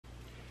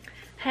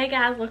Hey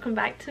guys, welcome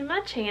back to my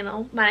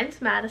channel. My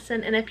name's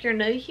Madison, and if you're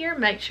new here,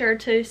 make sure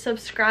to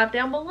subscribe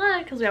down below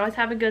because we always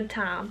have a good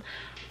time.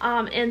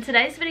 In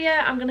today's video,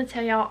 I'm going to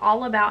tell y'all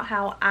all about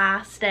how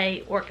I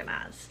stay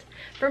organized.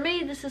 For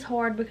me, this is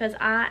hard because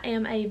I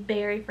am a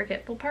very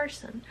forgetful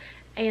person.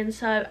 And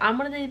so I'm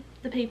one of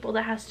the people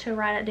that has to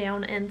write it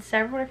down in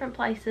several different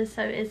places,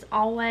 so it's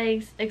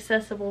always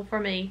accessible for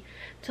me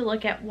to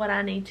look at what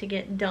I need to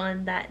get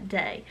done that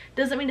day.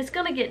 Doesn't mean it's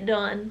going to get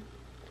done,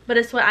 but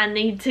it's what I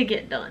need to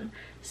get done.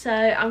 So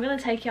I'm going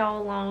to take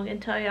y'all along and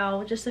tell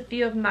y'all just a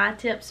few of my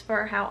tips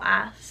for how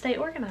I stay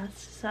organized.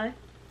 So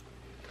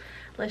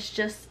let's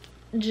just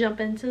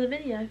jump into the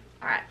video.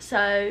 Alright,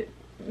 so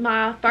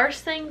my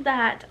first thing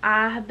that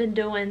I have been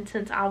doing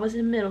since I was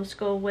in middle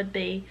school would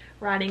be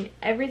writing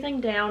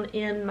everything down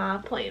in my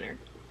planner.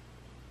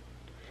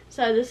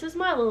 So this is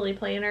my Lily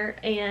planner,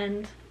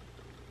 and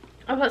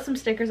I put some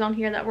stickers on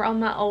here that were on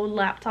my old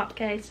laptop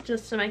case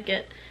just to make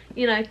it,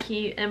 you know,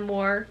 cute and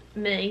more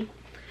me.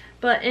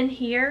 But in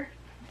here,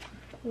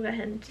 we'll go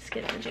ahead and just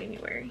get to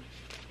January.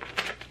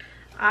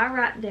 I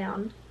write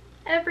down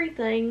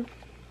everything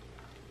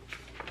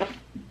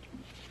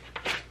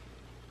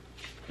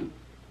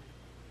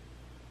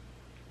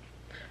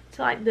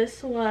so like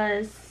this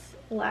was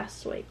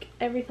last week.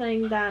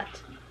 Everything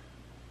that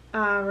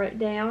I wrote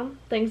down,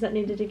 things that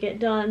needed to get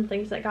done,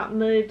 things that got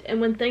moved,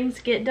 and when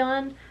things get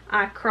done,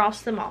 I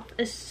cross them off.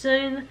 As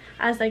soon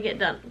as they get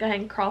done, go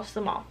ahead and cross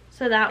them off.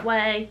 So that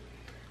way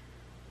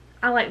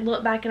I like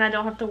look back and I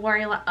don't have to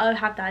worry like, oh,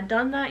 have I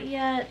done that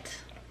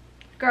yet?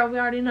 Girl, we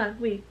already know.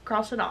 We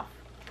cross it off.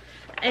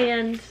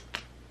 And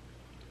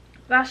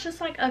that's just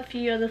like a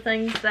few of the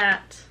things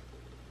that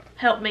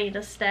help me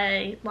to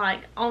stay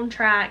like on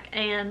track.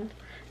 And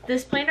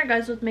this planner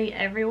goes with me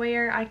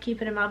everywhere. I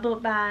keep it in my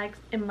book bags,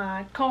 in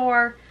my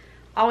car,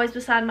 always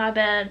beside my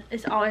bed.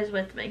 It's always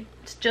with me.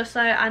 It's just so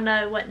I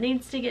know what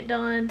needs to get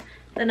done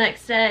the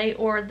next day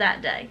or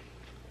that day.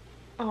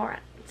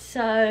 Alright,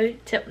 so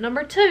tip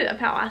number 2 of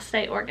how I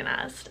stay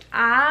organized.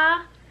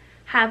 I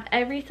have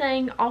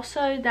everything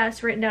also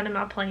that's written down in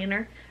my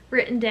planner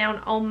written down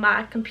on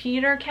my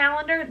computer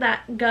calendar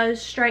that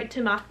goes straight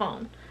to my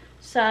phone.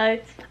 So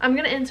I'm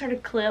going to insert a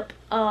clip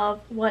of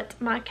what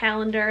my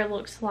calendar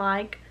looks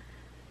like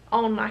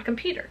on my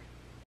computer.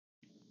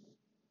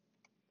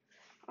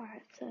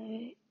 Alright, so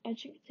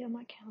as you can see on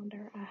my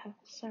calendar, I have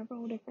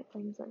several different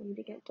things that need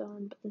to get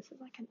done, but this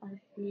is like an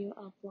overview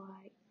of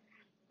like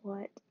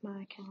what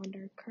my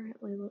calendar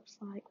currently looks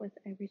like with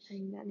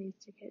everything that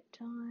needs to get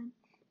done.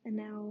 And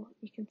now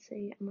you can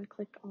see I'm going to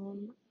click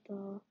on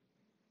the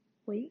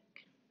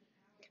week,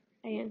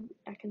 and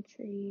I can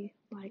see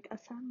like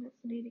assignments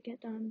that need to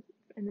get done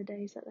and the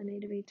days that they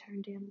need to be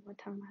turned in, what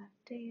time I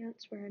have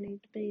dance, where I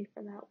need to be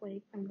for that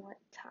week, and what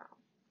time.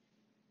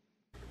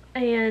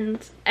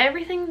 And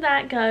everything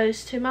that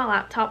goes to my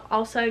laptop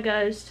also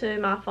goes to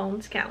my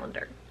phone's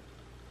calendar.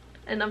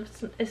 And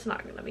it's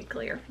not going to be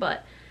clear,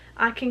 but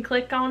I can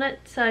click on it.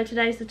 So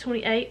today's the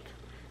 28th.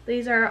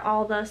 These are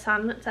all the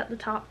assignments at the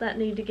top that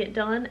need to get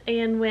done.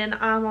 And when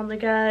I'm on the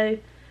go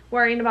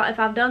worrying about if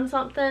I've done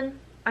something,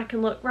 I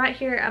can look right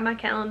here at my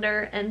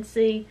calendar and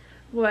see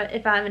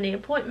if I have any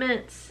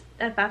appointments,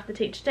 if I have to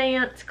teach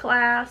dance,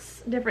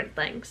 class, different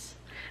things.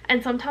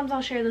 And sometimes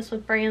I'll share this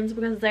with friends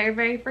because they're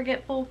very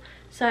forgetful.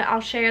 So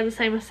I'll share the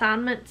same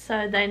assignment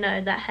so they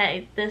know that,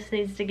 hey, this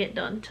needs to get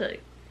done too.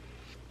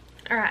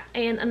 Alright,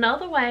 and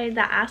another way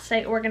that I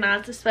stay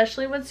organized,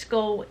 especially with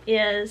school,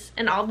 is,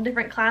 and all the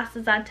different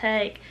classes I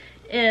take,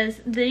 is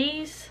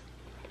these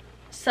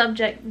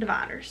subject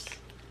dividers.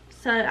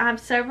 So I have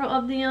several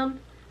of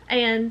them,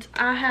 and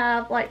I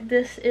have, like,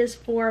 this is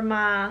for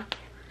my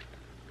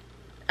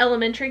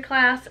elementary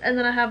class, and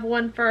then I have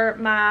one for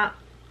my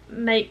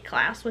MATE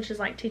class, which is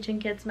like teaching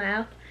kids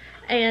math.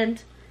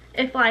 And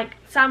if like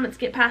assignments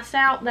get passed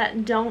out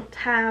that don't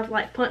have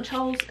like punch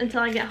holes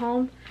until I get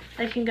home,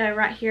 they can go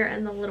right here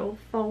in the little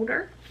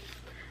folder.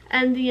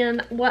 And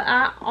then what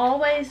I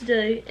always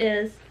do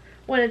is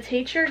when a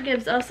teacher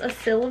gives us a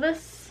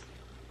syllabus,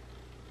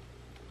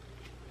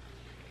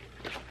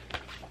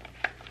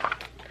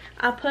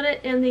 I put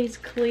it in these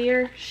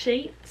clear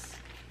sheets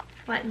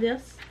like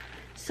this.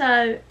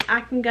 So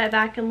I can go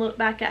back and look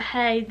back at,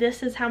 hey,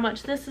 this is how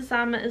much this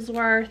assignment is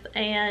worth,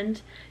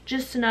 and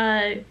just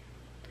know.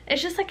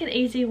 It's just like an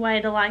easy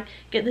way to like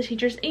get the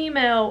teacher's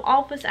email,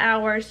 office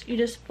hours. You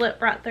just flip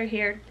right through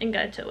here and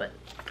go to it.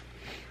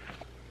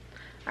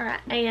 Alright,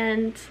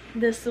 and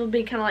this will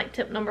be kind of like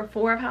tip number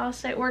 4 of how I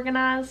stay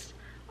organized.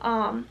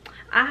 I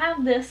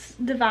have this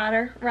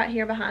divider right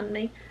here behind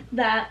me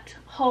that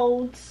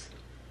holds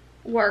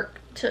work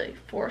too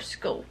for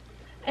school.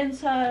 And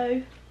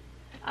so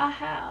I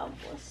have,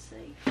 let's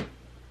see,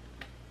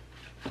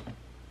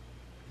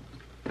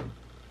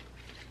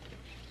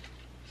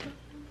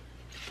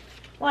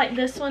 like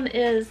this one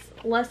is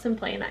lesson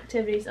plan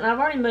activities, and I've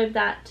already moved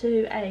that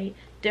to a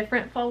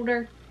different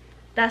folder.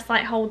 That's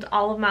like holds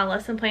all of my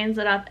lesson plans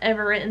that I've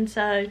ever written.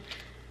 So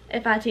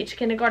if I teach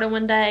kindergarten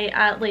one day,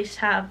 I at least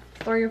have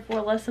 3 or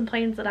 4 lesson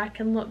plans that I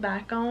can look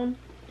back on.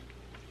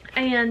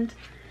 And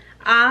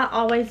I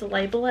always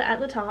label it at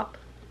the top,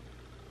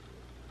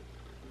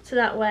 so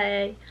that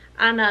way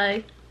I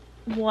know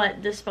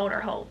what this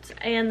folder holds.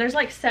 And there's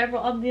like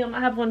several of them. I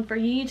have one for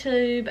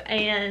YouTube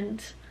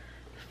and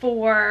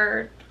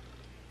for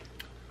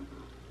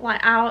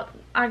like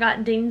I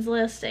got Dean's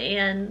List,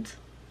 and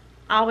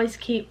I always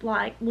keep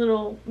like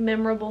little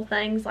memorable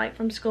things like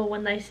from school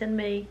when they send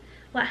me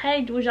like,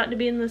 hey, would you like to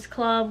be in this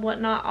club,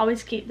 whatnot. I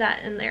always keep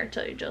that in there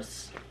too,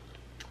 just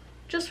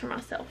for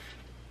myself.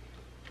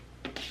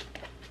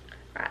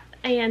 Right.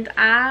 And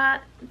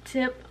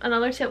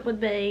another tip would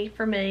be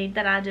for me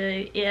that I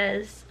do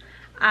is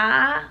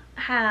I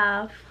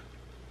have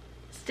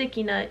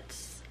sticky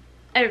notes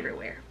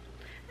everywhere.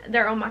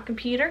 They're on my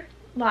computer,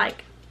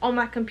 like on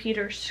my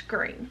computer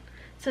screen,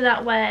 so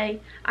that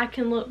way I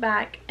can look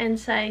back and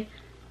say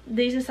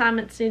these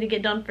assignments need to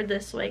get done for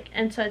this week,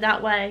 and so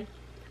that way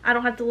I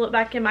don't have to look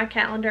back in my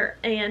calendar,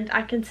 and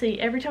I can see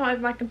every time I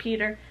open my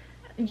computer,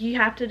 you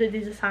have to do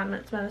these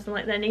assignments, Madison,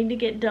 like they need to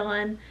get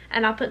done,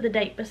 and I put the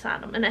date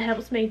beside them, and it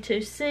helps me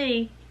to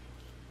see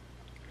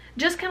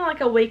just kind of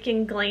like a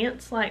weekend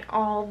glance, like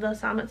all the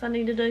assignments I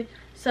need to do,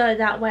 so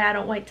that way I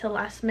don't wait till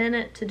last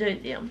minute to do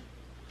them.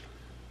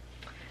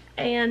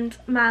 And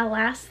my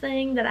last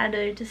thing that I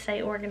do to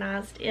stay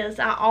organized is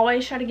I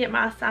always try to get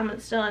my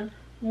assignments done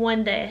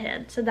one day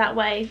ahead, so that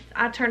way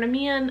I turn them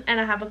in and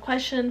I have a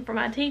question for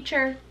my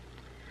teacher.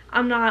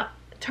 I'm not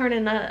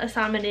turning an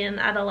assignment in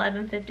at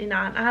 11:59.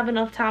 I have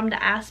enough time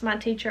to ask my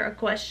teacher a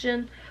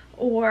question,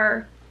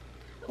 or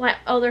like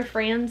other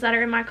friends that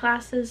are in my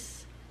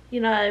classes, you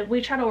know,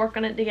 we try to work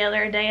on it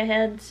together a day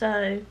ahead,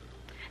 so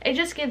it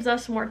just gives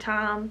us more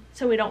time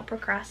so we don't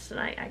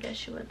procrastinate, I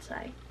guess you would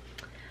say.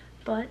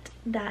 But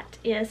that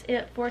is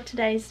it for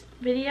today's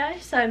video,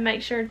 so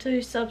make sure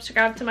to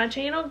subscribe to my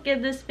channel,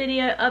 give this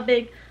video a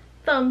big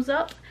thumbs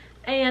up,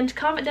 and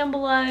comment down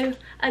below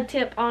a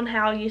tip on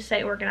how you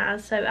stay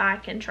organized so I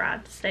can try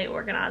to stay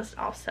organized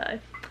also.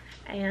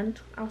 And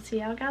I'll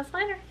see y'all guys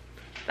later.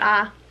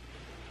 Bye.